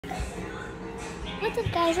What's up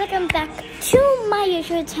guys, welcome back to my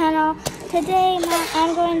YouTube channel. Today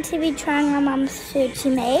I'm going to be trying my mom's food she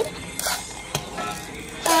made.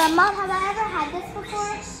 Mom, have I ever had this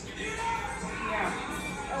before? Yeah.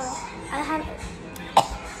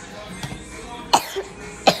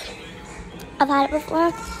 I've had it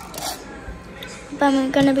before, but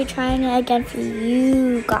I'm going to be trying it again for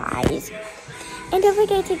you guys. And don't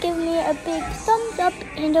forget to give me a big thumbs up,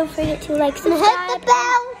 and don't forget to like, subscribe. Hit the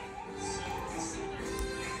bell.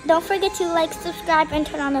 Don't forget to like, subscribe, and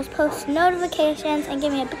turn on those post notifications, and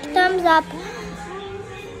give me a big thumbs up.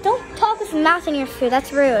 Don't talk with your mouth in your food,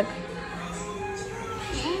 that's rude.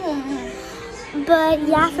 But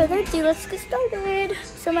yeah, further ado, let's get started.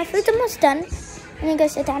 So my food's almost done. I'm gonna go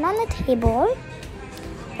sit down on the table.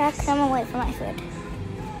 That's I'm gonna wait for my food.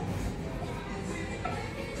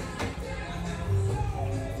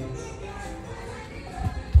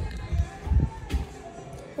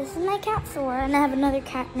 This is my cat Thor, and I have another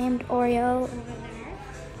cat named Oreo over there.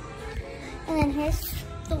 And then here's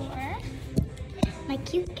Thor, my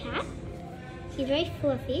cute cat. He's very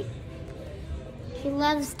fluffy. He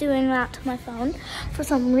loves doing that to my phone. For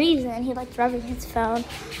some reason, he likes rubbing his phone.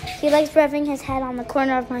 He likes rubbing his head on the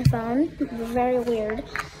corner of my phone. Very weird.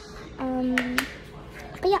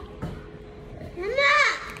 But yeah.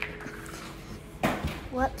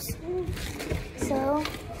 Whoops. So,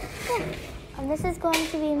 yeah. This is going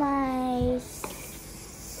to be my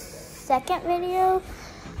second video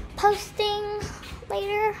posting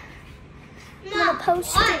later. I'm going to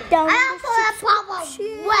post it down in the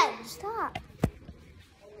description. Stop.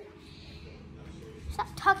 Stop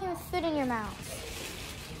talking with food in your mouth.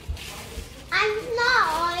 I'm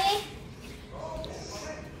sorry.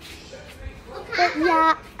 But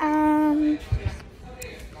yeah,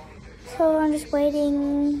 so I'm just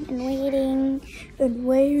waiting and waiting and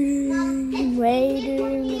waiting and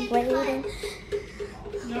waiting and waiting.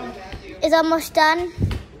 No. It's almost done?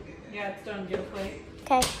 Yeah, it's done. Get a plate.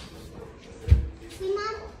 Okay. See,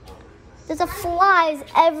 Mom? There's flies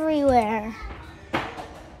everywhere.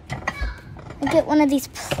 I'll get one of these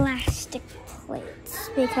plastic plates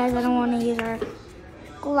because I don't want to use our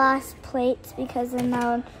glass plates because then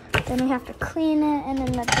we have to clean it and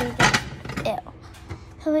then that's ew.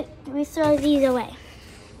 So we throw these away.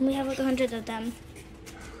 We have like 100 of them.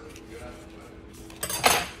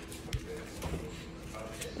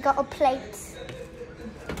 Got a plate.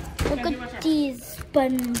 Look at these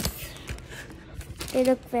buns. They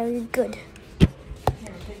look very good. Here,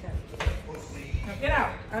 take that. Now get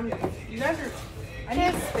out. You guys are. I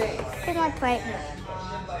need space. Here's my plate.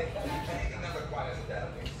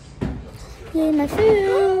 Yay, my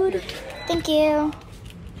food. Thank you.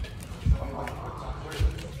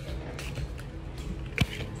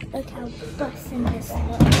 Look how bussin' this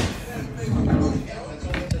looks.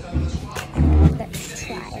 Let's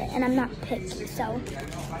try it. And I'm not picky, so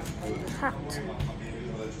hot.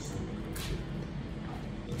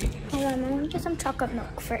 Hold on, I'm gonna get some chocolate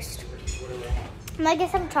milk first. I'm gonna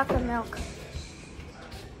get some chocolate milk.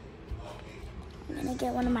 I'm gonna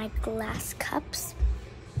get one of my glass cups.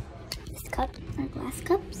 This cup are glass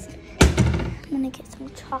cups. I'm gonna get some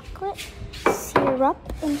chocolate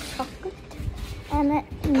syrup and chocolate. And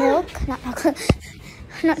milk, not chocolate,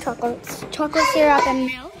 not chocolate, chocolate syrup and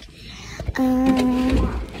milk.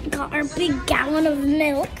 Got our big gallon of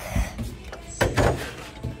milk.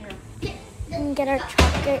 And get our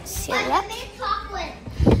chocolate syrup. I made chocolate.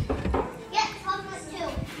 Get chocolate too.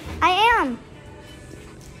 I am.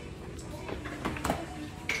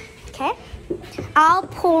 Okay. I'll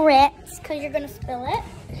pour it because you're gonna spill it.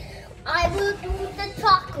 I will do the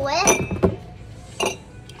chocolate.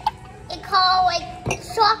 It's called like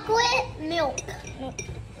chocolate milk.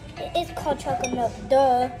 It is called chocolate milk,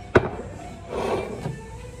 duh.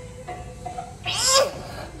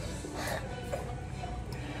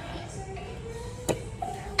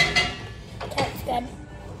 That's good. I'm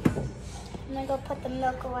gonna go put the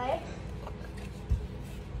milk away.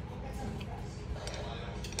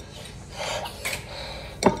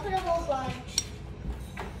 I'll put a whole bunch.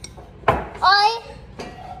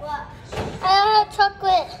 I have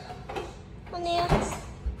chocolate on there.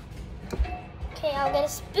 Okay, I'll get a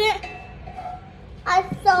spoon. I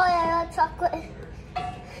saw I had chocolate.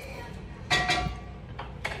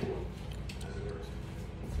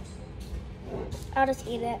 I'll just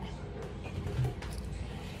eat it.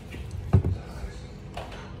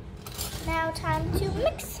 Now time to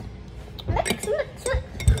mix. Mix, mix, mix.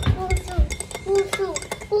 Also, also,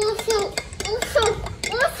 also, also,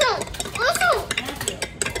 also, also.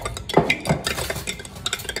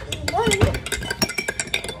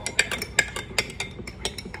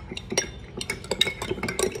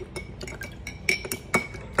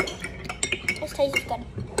 tastes good.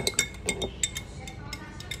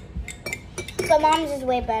 But mom's is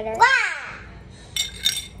way better.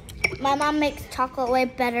 My mom makes chocolate way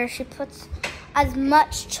better. She puts as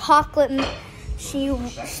much chocolate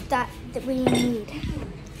that we need.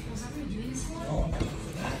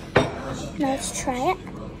 Now let's try it.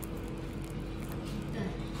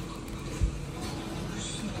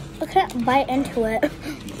 I can't bite into it.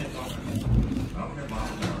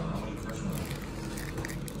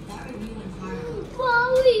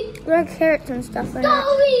 There are carrots and stuff in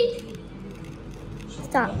it.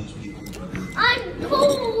 Stop. I'm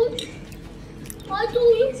cold. Why do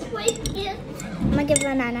you break it? I'm gonna give it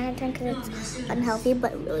a 9 out of 10 because it's unhealthy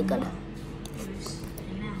but really good.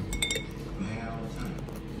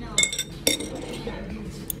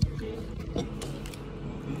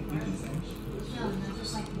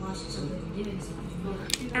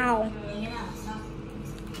 Ow.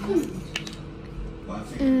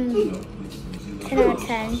 10 out of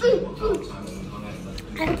 10.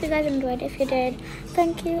 I hope you guys enjoyed. If you did,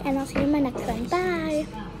 thank you, and I'll see you in my next one. Bye.